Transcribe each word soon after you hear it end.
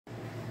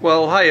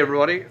Well, hi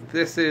everybody,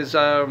 this is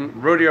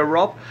Rodeo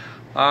Rob.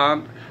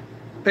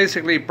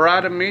 Basically,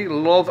 Brad and me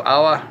love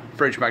our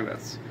fridge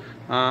magnets,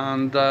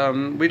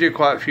 and we do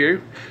quite a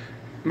few.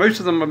 Most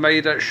of them are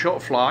made at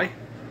Shut Fly,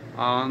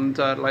 and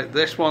like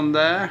this one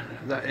there,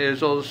 that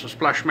is us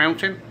Splash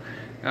Mountain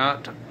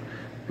at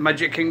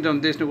Magic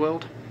Kingdom Disney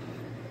World.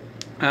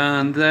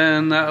 And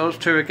then us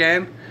two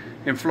again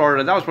in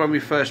Florida. That was when we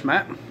first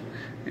met,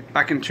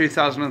 back in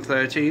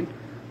 2013.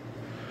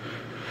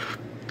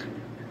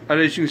 And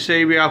as you can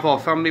see, we have our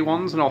family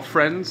ones and our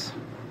friends,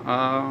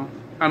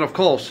 and of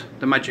course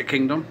the Magic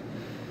Kingdom.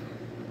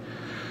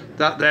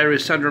 That there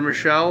is Sandra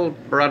Michelle,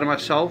 Brad and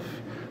myself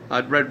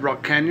at Red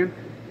Rock Canyon.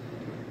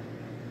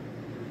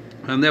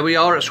 And there we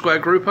are at Square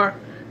Grouper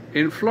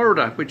in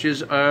Florida, which is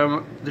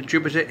the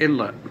Jupiter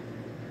Inlet.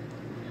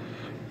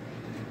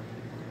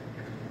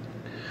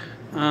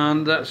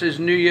 And that's his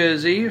New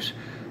Year's Eve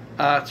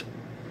at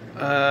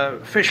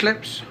Fish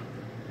Lips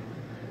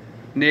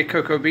near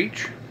Cocoa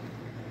Beach.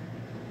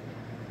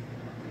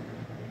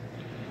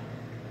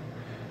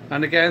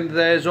 And again,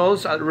 there's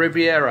us at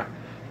Riviera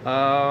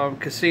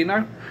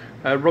Casino,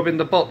 rubbing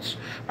the butts.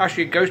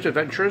 Actually, Ghost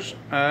Adventurers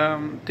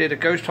did a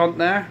ghost hunt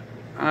there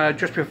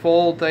just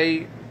before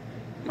they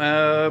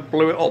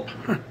blew it up.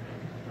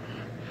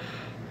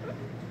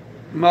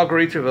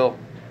 Margaritaville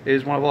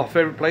is one of our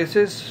favourite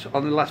places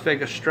on the Las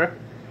Vegas Strip.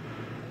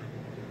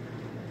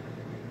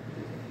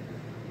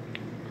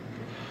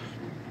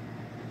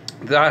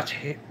 That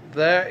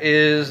there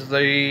is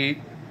the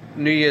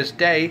New Year's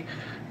Day.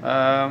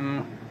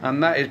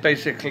 And that is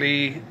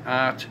basically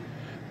at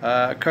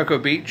Cocoa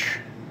Beach,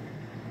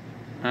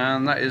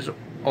 and that is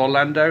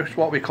Orlando. It's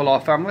what we call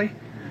our family.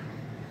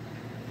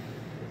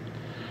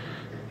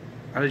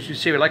 And as you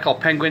see, we like our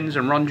penguins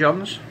and Ron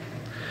Johns.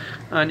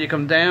 And you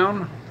come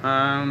down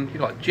and you've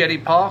got Jetty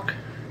Park,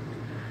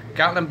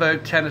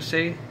 Gatlinburg,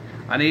 Tennessee,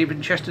 and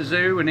even Chester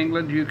Zoo in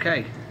England,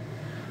 UK.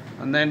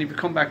 And then if you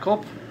come back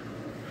up,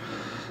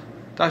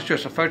 that's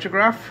just a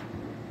photograph.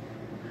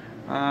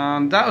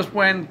 And that was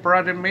when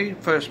Brad and me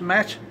first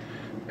met,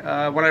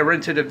 when I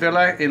rented a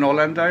villa in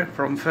Orlando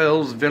from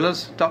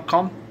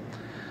philsvillas.com.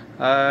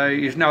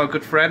 He's now a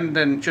good friend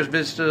and just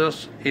visited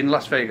us in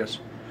Las Vegas.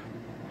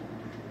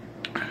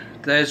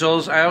 There's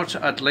us out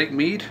at Lake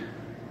Mead.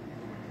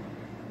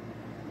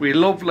 We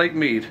love Lake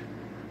Mead.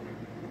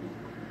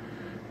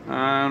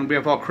 And we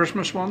have our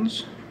Christmas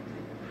ones.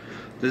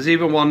 There's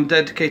even one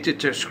dedicated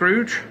to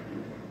Scrooge,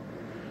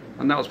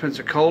 and that was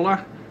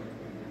Pensacola.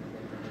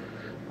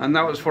 And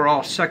that was for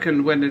our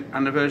second wedding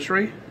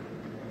anniversary.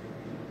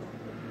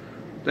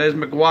 There's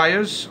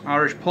McGuire's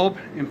Irish pub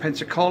in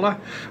Pensacola.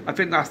 I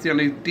think that's the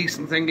only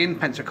decent thing in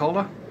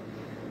Pensacola.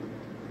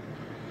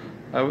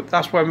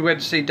 That's when we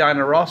went to see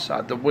Diana Ross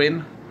at the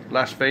Wynn,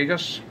 Las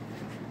Vegas.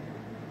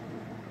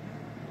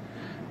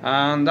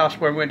 And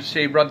that's when we went to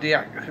see Rodney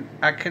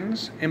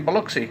Atkins in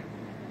Biloxi.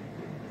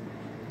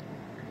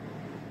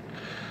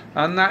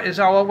 And that is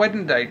our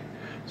wedding date.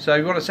 So if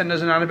you want to send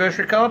us an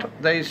anniversary card,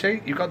 there you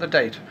see, you've got the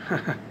date.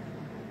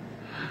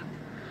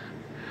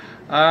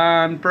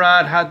 And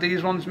Brad had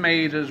these ones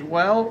made as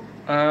well.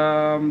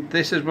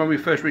 This is when we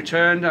first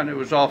returned, and it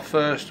was our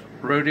first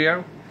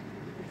rodeo.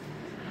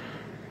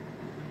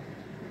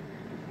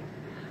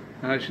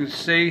 And as you can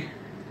see,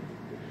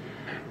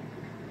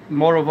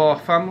 more of our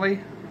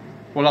family,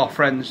 well, our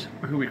friends,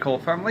 who we call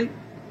family.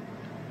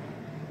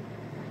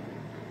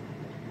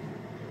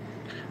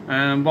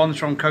 And one's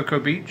from Cocoa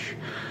Beach.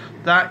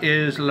 That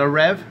is La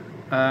Rev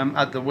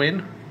at the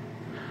Wynn.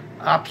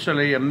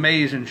 Absolutely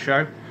amazing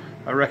show.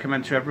 I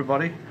recommend to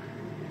everybody.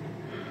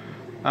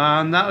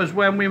 And that was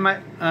when we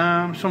met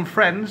some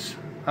friends,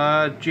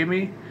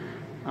 Jimmy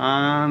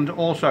and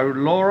also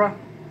Laurie,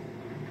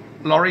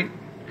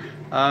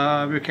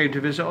 who came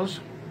to visit us.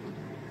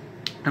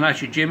 And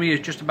actually Jimmy is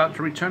just about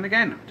to return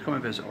again to come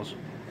and visit us.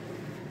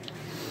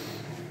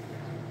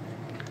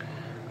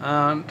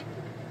 And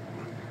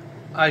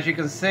as you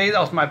can see, that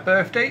was my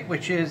birthday,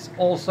 which is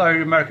also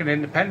American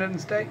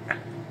Independence Day.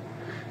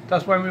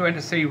 That's when we went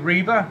to see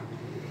Reba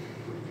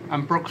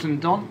and Brooks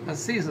and Dunn at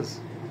Caesars.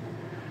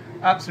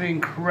 Absolutely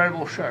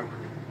incredible show.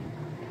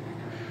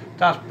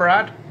 That's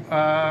Brad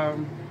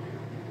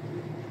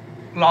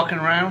larking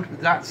around.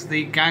 That's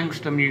the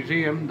Gangster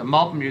Museum, the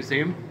Mob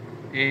Museum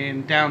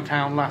in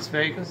downtown Las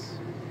Vegas.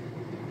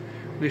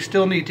 We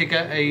still need to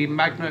get a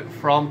magnet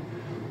from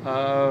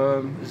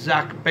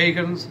Zach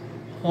Bagan's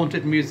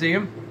Haunted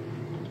Museum.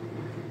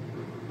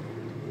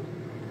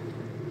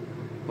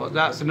 But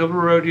that's another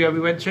rodeo we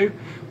went to,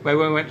 where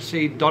we went to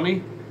see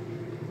Donnie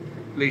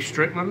Lee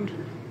Strickland.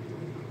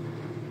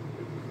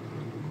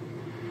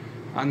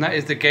 And that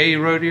is the gay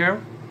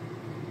rodeo.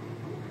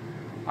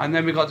 And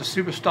then we got the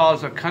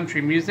superstars of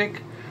country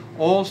music.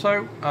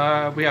 Also,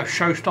 we have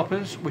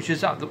Showstoppers, which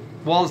is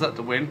was at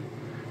the Wynn.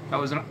 That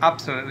was an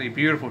absolutely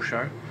beautiful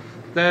show.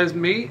 There's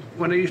me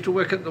when I used to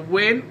work at the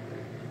Wynn.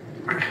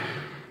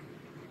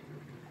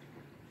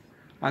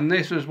 And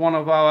this was one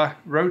of our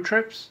road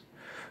trips.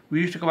 We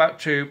used to go out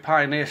to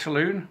Pioneer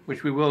Saloon,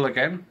 which we will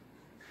again,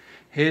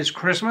 Here's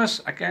Christmas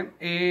again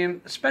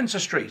in Spencer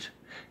Street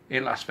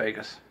in Las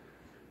Vegas.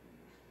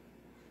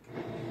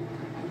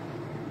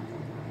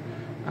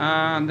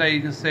 And there you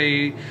can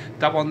see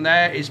that one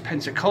there is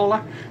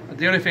Pensacola.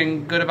 The only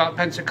thing good about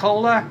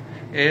Pensacola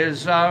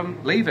is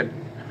leaving.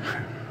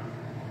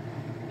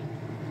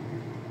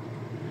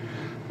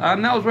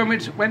 And that was when we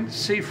went to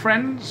see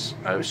friends,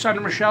 San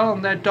and Michelle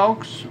and their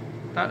dogs.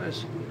 That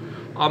is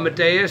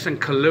Amadeus and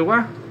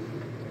Kahlua.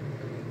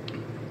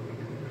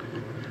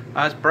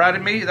 As Brad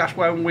and me, that's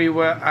when we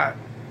were at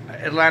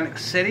Atlantic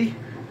City.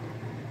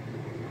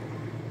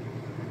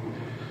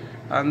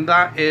 And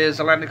that is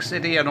Atlantic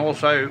City and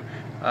also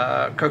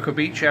Cocoa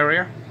Beach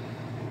area.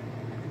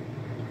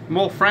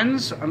 More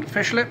friends and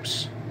fish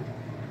lips.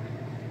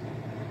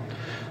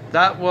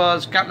 That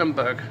was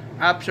Gatlinburg.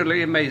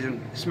 Absolutely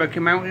amazing. Smoky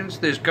Mountains.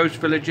 There's ghost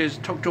villages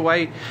tucked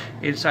away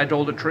inside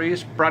all the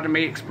trees. Brad and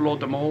me explored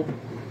them all.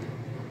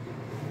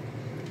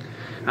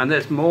 And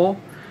there's more.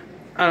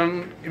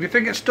 And if you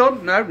think it's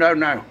done,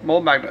 no.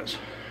 More magnets.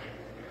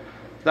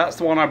 That's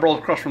the one I brought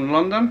across from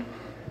London.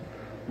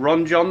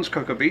 Ron John's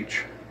Cocoa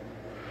Beach.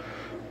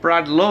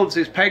 Brad loves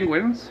his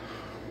penguins.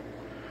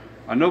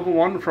 Another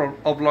one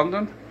of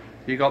London.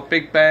 You got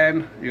Big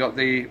Ben, you got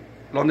the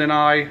London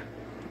Eye,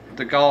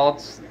 the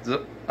Guards,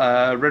 the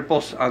Red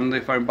Bus and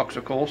the phone box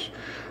of course.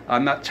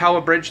 And that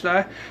Tower Bridge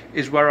there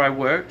is where I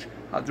worked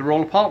at the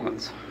Royal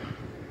Apartments.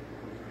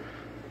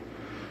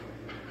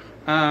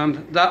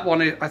 And that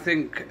one I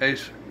think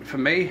is for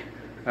me.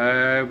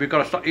 We've got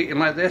to start eating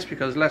like this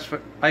because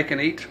I can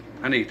eat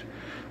and eat.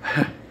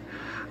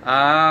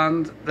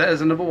 And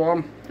there's another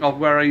one of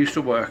where I used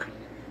to work.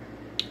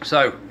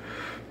 So,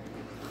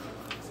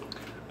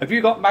 have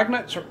you got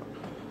magnets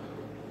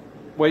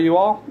where you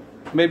are?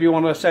 Maybe you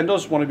want to send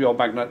us one of your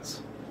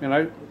magnets, you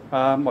know,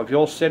 of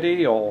your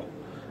city, or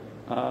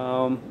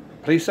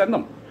please send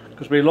them,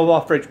 because we love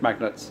our fridge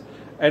magnets.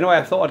 Anyway,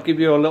 I thought I'd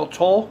give you a little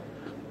tour,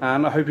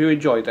 and I hope you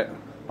enjoyed it.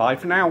 Bye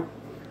for now.